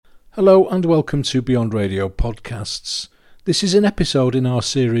Hello and welcome to Beyond Radio Podcasts. This is an episode in our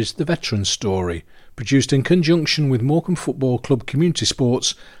series The Veteran Story, produced in conjunction with Morecambe Football Club Community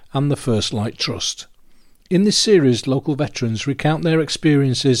Sports and the First Light Trust. In this series, local veterans recount their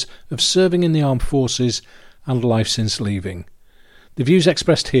experiences of serving in the armed forces and life since leaving. The views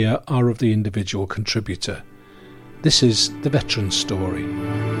expressed here are of the individual contributor. This is The Veteran Story.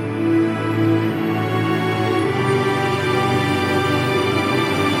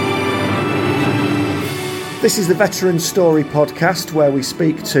 This is the Veteran Story podcast, where we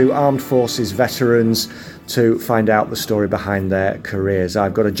speak to armed forces veterans to find out the story behind their careers.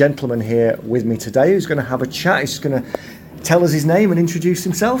 I've got a gentleman here with me today who's going to have a chat. He's going to tell us his name and introduce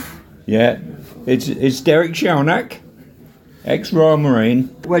himself. Yeah, it's Derek Shellnack, ex-Royal Marine.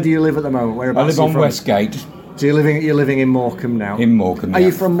 Where do you live at the moment? Whereabouts I live on Westgate. So you're living in Morecambe now? In Morecambe, Are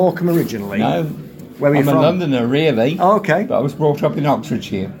you from Morecambe originally? No. Where were you from? I'm a Londoner, really. Oh, okay. But I was brought up in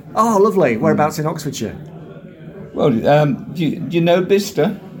Oxfordshire. Oh, lovely. Whereabouts in Oxfordshire? Well, do you know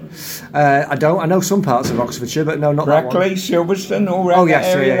Bicester? I don't. I know some parts of Oxfordshire, but no, not Brackley, that one. Silverstone, all around that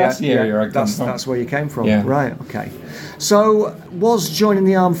area. That's the area I come from. That's where you came from. Yeah. Right, okay. So, was joining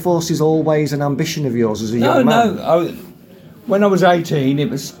the armed forces always an ambition of yours as a young man? No. When I was 18, it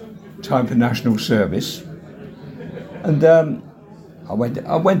was time for national service. And I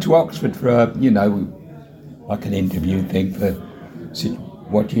went to Oxford for, like an interview thing for...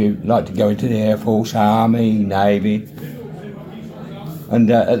 What do you like to go into the Air Force, Army, Navy? And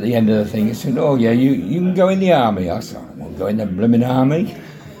at the end of the thing, he said, "Oh yeah, you can go in the Army." I said, "I won't go in the blooming Army."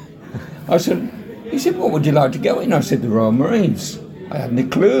 He said, "What would you like to go in?" I said, "The Royal Marines." I hadn't a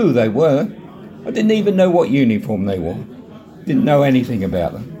clue who they were. I didn't even know what uniform they wore. Didn't know anything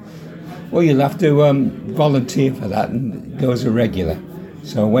about them. Well, you'll have to volunteer for that and go as a regular.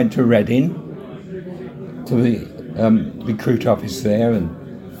 So I went to Reading, to the recruit office there, and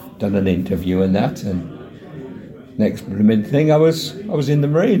done an interview and that, and next blooming thing I was in the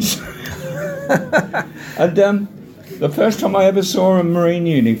Marines. And the first time I ever saw a Marine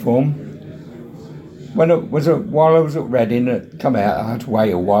uniform, while I was at Reading, it come out, I had to wait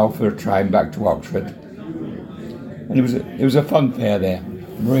a while for a train back to Oxford, and it was a fun fair there.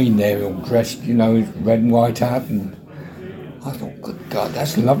 Marine there, all dressed, with red and white hat, and I thought, good God,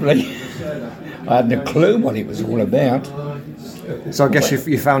 that's lovely. I hadn't a clue what it was all about. So I guess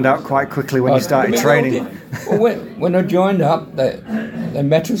you found out quite quickly when you started training. Well, when I joined up, they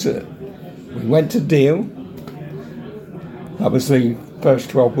met us we went to Deal. That was the first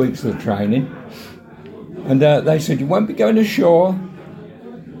 12 weeks of the training. And they said, "You won't be going ashore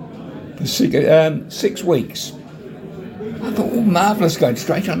for 6 weeks." I thought, oh, marvellous, going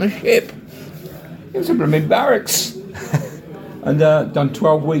straight on the ship. It was a blooming barracks. And done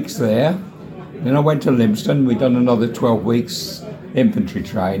 12 weeks there. Then I went to Livingston. We'd done another 12 weeks infantry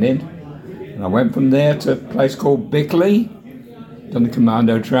training. And I went from there to a place called Bickley. Done the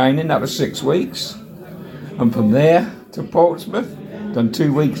commando training. That was 6 weeks. And from there to Portsmouth. Done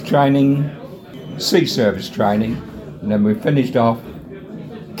 2 weeks training, sea service training. And then we finished off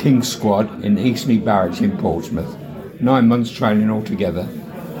King's Squad in Eastney Barracks in Portsmouth. 9 months training altogether.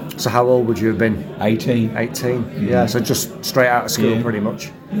 So how old would you have been? 18. 18, yeah. So just straight out of school, pretty much.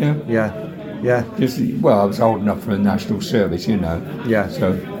 Yeah. Yeah. I was old enough for the national service, Yeah.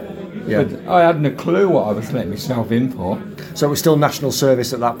 So, yeah. But I hadn't a clue what I was letting myself in for. So it was still national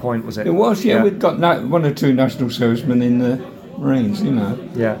service at that point, was it? It was, yeah. We'd got one or two national servicemen in the Marines,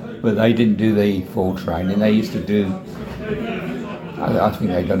 Yeah. But they didn't do the full training. They used to do, I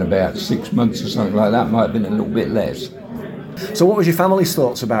think they'd done about 6 months or something like that. Might have been a little bit less. So what was your family's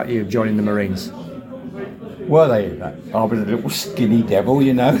thoughts about you joining the Marines? Well, I was a little skinny devil,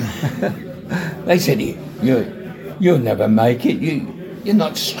 They said, you'll never make it. You're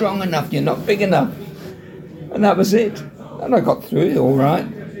not strong enough. You're not big enough. And that was it. And I got through it all right.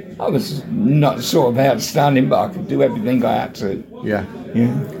 I was not sort of outstanding, but I could do everything I had to. Yeah.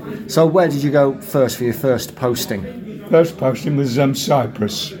 Yeah. So where did you go first for your first posting? First posting was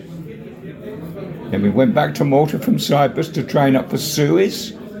Cyprus. Then we went back to Malta from Cyprus to train up for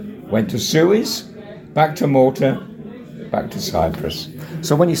Suez. Went to Suez, back to Malta, back to Cyprus.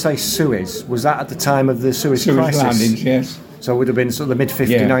 So when you say Suez, was that at the time of the Suez crisis? Landings, yes. So it would have been sort of the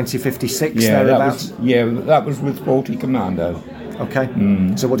mid-50, 1956, yeah, thereabouts? That was with 40 Commando. Okay.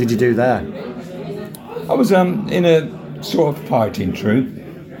 So what did you do there? I was in a sort of fighting troop.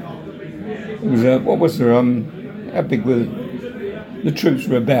 It was how big were the troops?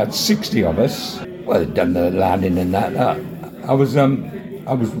 Were about 60 of us. Well, they'd done the landing and that. I was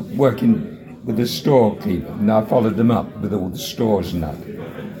working with the storekeeper, and I followed them up with all the stores and that.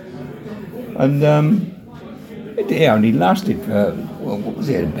 And It only lasted for, well, what was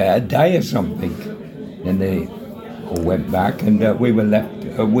it, about a day or something. Then they all went back, and we were left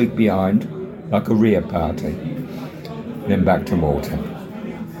a week behind, like a rear party. Then back to Malta.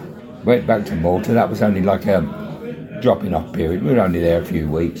 Went back to Malta, that was only like a dropping off period. We were only there a few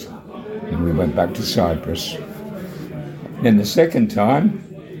weeks. And we went back to Cyprus. Then the second time,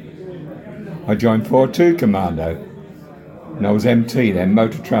 I joined 4-2 Commando. And I was MT then,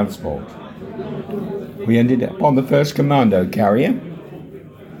 motor transport. We ended up on the first Commando carrier,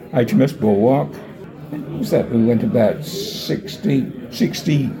 HMS Bulwark. What was that? We went about 59,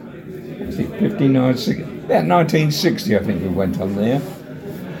 60, about 1960 I think we went on there.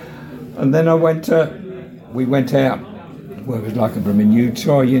 And then we went out, well, it was like a blooming new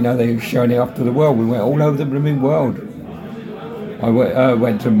toy, you know, they were showing it off to the world. We went all over the blooming world. I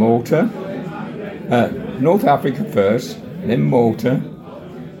went to Malta, North Africa first, then Malta,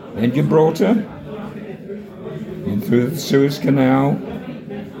 then Gibraltar, then through the Suez Canal,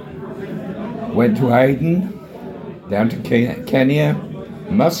 went to Aden, down to Kenya,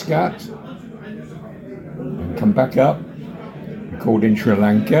 Muscat, and come back up, called in Sri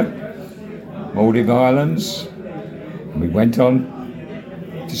Lanka, Maldives Islands, and we went on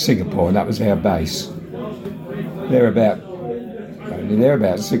to Singapore, and that was our base. Only there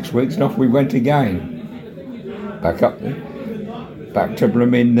about 6 weeks, and off we went again. Back up there, back to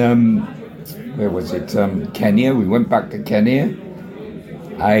blooming, where was it, Kenya. We went back to Kenya,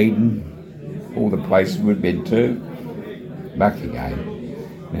 Aden, all the places we'd been to, back again.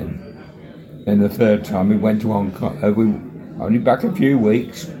 And the third time we went to Hong Kong, only back a few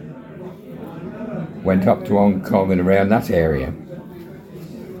weeks, went up to Hong Kong and around that area.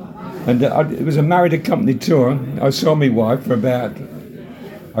 And it was a married accompanied tour. I saw my wife for about,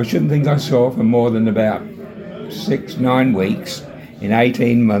 I shouldn't think I saw her for more than about 6-9 weeks in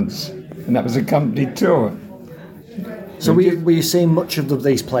 18 months. And that was a accompanied tour. So were you seeing much of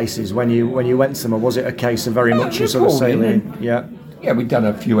these places when you went to them, or was it a case of very much sort of sailing? Yeah. Yeah, we'd done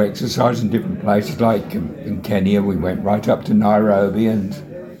a few exercises in different places, like in Kenya we went right up to Nairobi, and,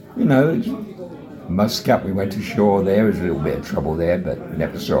 you know, Muscat, we went ashore there. There was a little bit of trouble there, but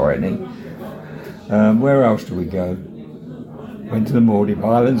never saw any. Where else did we go? Went to the Maldives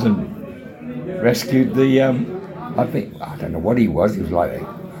Islands and rescued the, I don't know what he was. He was like,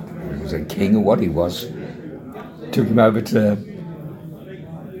 he was a king or what he was. Took him over to,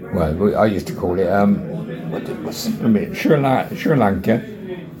 well, I used to call it, Sri Lanka.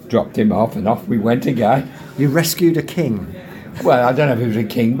 Dropped him off, and off we went again. You rescued a king? Well, I don't know if he was a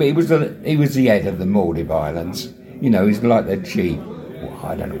king, but he was the head of the Maldives Islands. You know, he's like the chief. Well,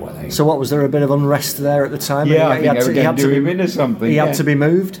 I don't know what they... So what, was there a bit of unrest there at the time? Yeah, I think they were going to do him in or something. He had to be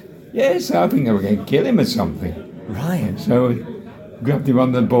moved? Yes, I think they were going to kill him or something. Right. So we grabbed him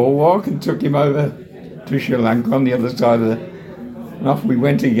on the bulwark and took him over to Sri Lanka on the other side of the... And off we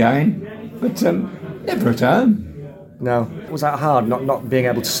went again. But never at home. No. Was that hard, not being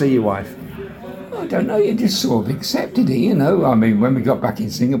able to see your wife? I don't know, you just sort of accepted it, you know. I mean, when we got back in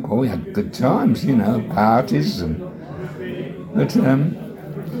Singapore, we had good times, you know, parties and... But,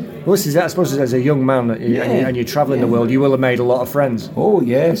 well, this is, I suppose, as a young man and you're travelling the world, you will have made a lot of friends. Oh,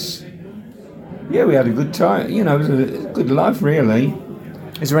 yes. Yeah, we had a good time, you know, it was a good life, really.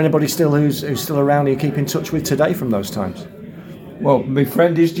 Is there anybody still who's still around who you keep in touch with today from those times? Well, my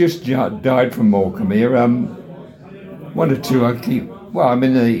friend has just died from Morecambe here. One or two I keep... Well, I'm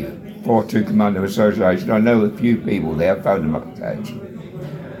in the 4-2 Commando Association. I know a few people there. I phoned them up occasionally.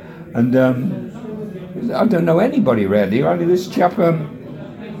 And I don't know anybody around here. Only this chap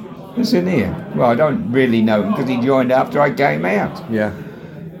that's in here. Well, I don't really know him because he joined after I came out. Yeah.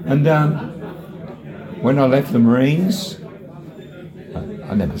 And when I left the Marines,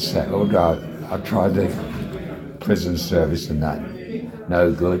 I never settled. I tried the prison service and that.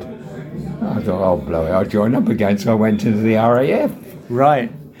 No good. I thought, I'll blow it. I joined up again, so I went into the RAF.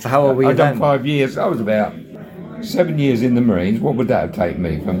 Right. So how old were you I'd then? done 5 years. I was about 7 years in the Marines. What would that have taken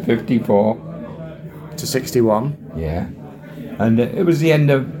me? From 54 to 61. Yeah. And it was the end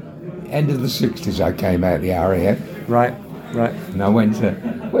of the 60s I came out of the RAF. Right. And I went to,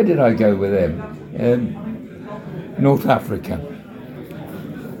 where did I go with them? North Africa.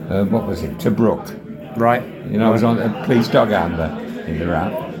 What was it? Tobruk. Right. You know, I was on a police dog handler in the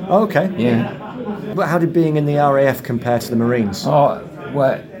RAF. Oh, okay. Yeah. But how did being in the RAF compare to the Marines? Oh,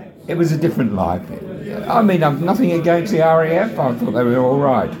 well, it was a different life. I mean, I've nothing against the RAF. I thought they were all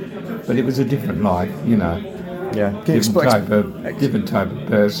right. But it was a different life, you know. Yeah. Different type of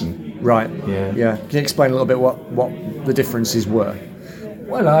person. Right. Yeah. Can you explain a little bit what the differences were?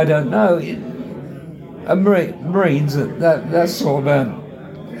 Well, I don't know. Marines, that's sort of a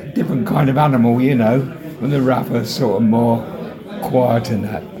different kind of animal, you know. when the RAF are sort of more quiet and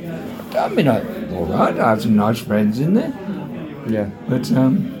that. I mean, all right, I had some nice friends in there. Yeah. But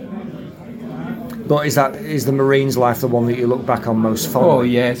is the Marines life the one that you look back on most fondly? Oh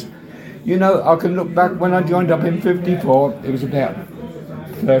yes. You know, I can look back when I joined up in 54, it was about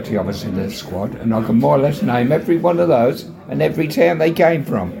 30 of us in the squad, and I can more or less name every one of those and every town they came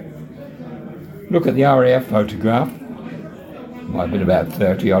from. Look at the RAF photograph. Might have been about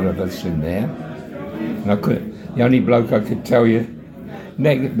 30 odd of us in there. And the only bloke I could tell you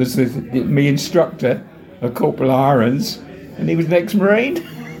was my instructor, a Corporal Irons, and he was an ex-Marine,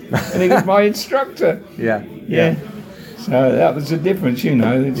 and he was my instructor. Yeah. So that was the difference, you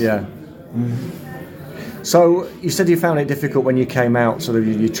know. Yeah. So you said you found it difficult when you came out, sort of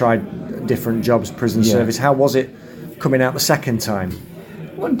you tried different jobs, prison service. How was it coming out the second time?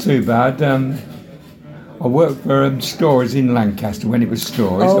 Wasn't too bad. I worked for stores in Lancaster when it was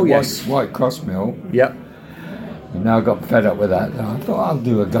stores. Oh, yes. White Cross Mill. Yep. And now I got fed up with that. I thought I'll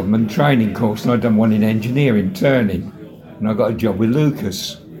do a government training course, and I'd done one in engineering, turning. And I got a job with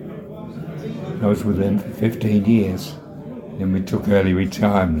Lucas. I was with them for 15 years. Then we took early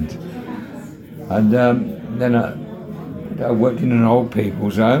retirement. And then I worked in an old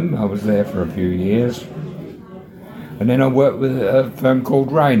people's home. I was there for a few years. And then I worked with a firm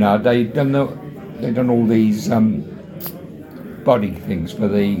called Reynard. They'd done all these body things for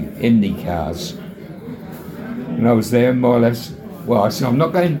the Indy cars. And I was there more or less. Well, I said I'm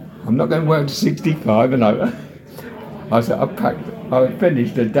not going to work to 65, and I said I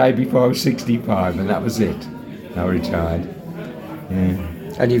finished the day before I was 65, and that was it. I retired. Yeah.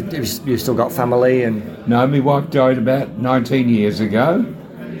 And you've still got family and? No, my wife died about 19 years ago.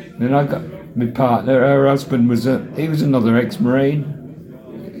 Then I got my partner. Her husband was another ex-Marine.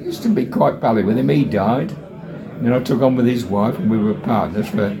 I used to be quite pally with him. He died. And then I took on with his wife, and we were partners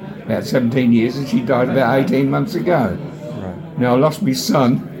for about 17 years, and she died about 18 months ago. Right. Now I lost my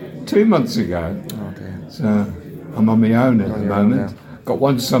son 2 months ago. Oh dear. So I'm on my own at the moment. Got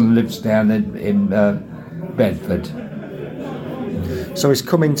one son who lives down in Bedford. So it's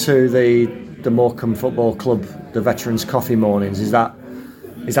coming to the Morecambe Football Club, the Veterans Coffee Mornings. Is that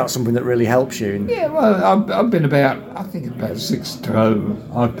something that really helps you? Yeah, well, I've been about 6 to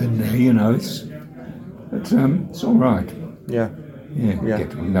I've been there, you know. It's all right. Yeah.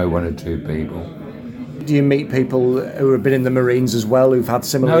 Get to know one or two people. Do you meet people who have been in the Marines as well, who've had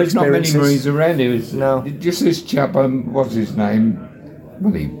similar experiences? No, there's not many Marines around. No. Just this chap, what's his name?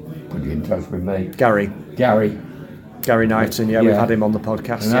 Well, he put you in touch with me. Gary Knighton, we've had him on the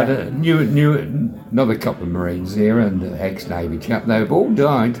podcast. And I had another couple of Marines here and an ex-Navy chap. They've all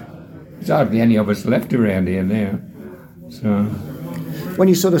died. There's hardly any of us left around here now. So, when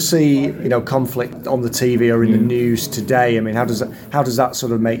you sort of see, conflict on the TV or in the news today, I mean, how does that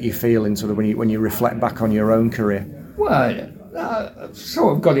sort of make you feel in sort of when you reflect back on your own career? Well, I've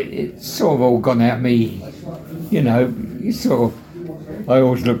sort of got it. It's sort of all gone out me. You sort of. I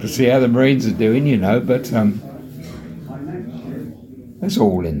always look to see how the Marines are doing, but. It's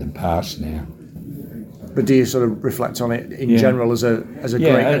all in the past now. But do you sort of reflect on it in general as a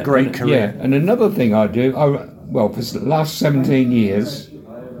great career? Yeah, and another thing I do, for the last 17 years,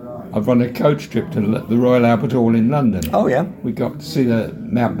 I've run a coach trip to the Royal Albert Hall in London. Oh yeah. We got to see the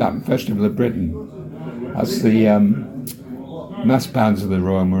Mountbatten Festival of Britain. That's the mass bands of the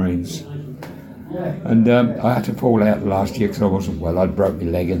Royal Marines. And I had to fall out last year because I wasn't well. I'd broke my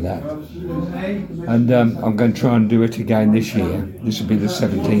leg in that. And I'm going to try and do it again this year. This will be the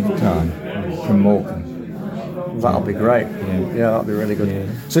 17th time from Morecambe. That'll be great. Yeah, that'll be really good. Yeah.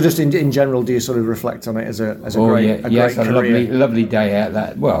 So just in general, do you sort of reflect on it as a great career? Lovely day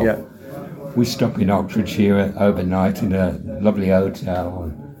out. We stop in Oxfordshire overnight in a lovely hotel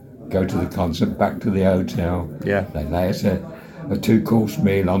and go to the concert, back to the hotel. Yeah. They lay us a 2-course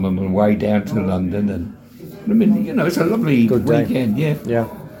meal on the way down to London, and I mean, it's a lovely weekend. Yeah.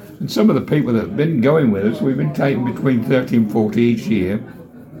 And some of the people that have been going with us, we've been taking between 30 and 40 each year.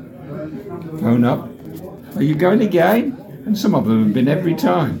 Phone up, are you going again? And some of them have been every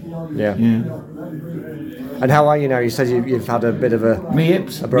time. Yeah. And how are you now? You said you've had a bit of a... My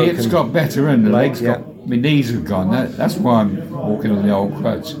hips got better, and the legs got... My knees have gone. That's why I'm walking on the old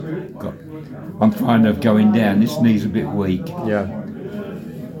quotes. I'm finding of going down. This knee's a bit weak. Yeah.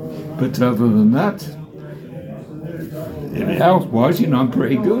 But other than that, health-wise, I'm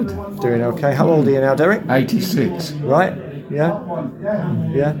pretty good. Doing okay. How old are you now, Derek? 86. Right. Yeah.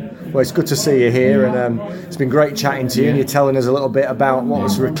 Well, it's good to see you here, and it's been great chatting to you. And you're telling us a little bit about what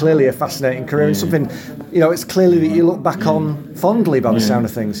was clearly a fascinating career and something. It's clearly that you look back on fondly by the sound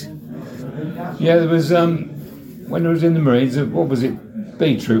of things. Yeah, there was when I was in the Marines. What was it?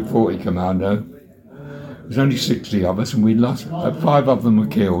 B Troop 40 Commando. was only 60 of us, and we lost. 5 of them were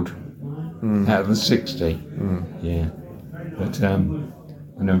killed out of the 60. Yeah, but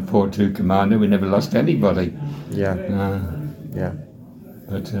and then 4-2 Commander, we never lost anybody. Yeah. Yeah.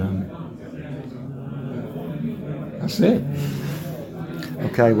 But that's it.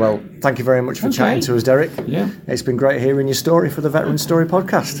 Okay, well, thank you very much for chatting to us, Derek. Yeah. It's been great hearing your story for the Veteran Story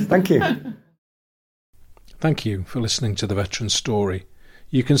podcast. Thank you. Thank you for listening to The Veteran Story.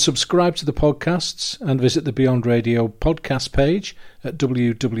 You can subscribe to the podcasts and visit the Beyond Radio podcast page at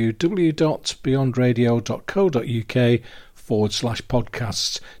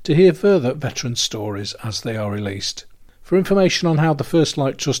www.beyondradio.co.uk/podcasts to hear further veteran stories as they are released. For information on how the First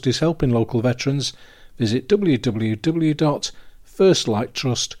Light Trust is helping local veterans, visit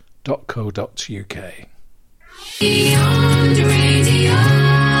www.firstlighttrust.co.uk. Beyond Radio.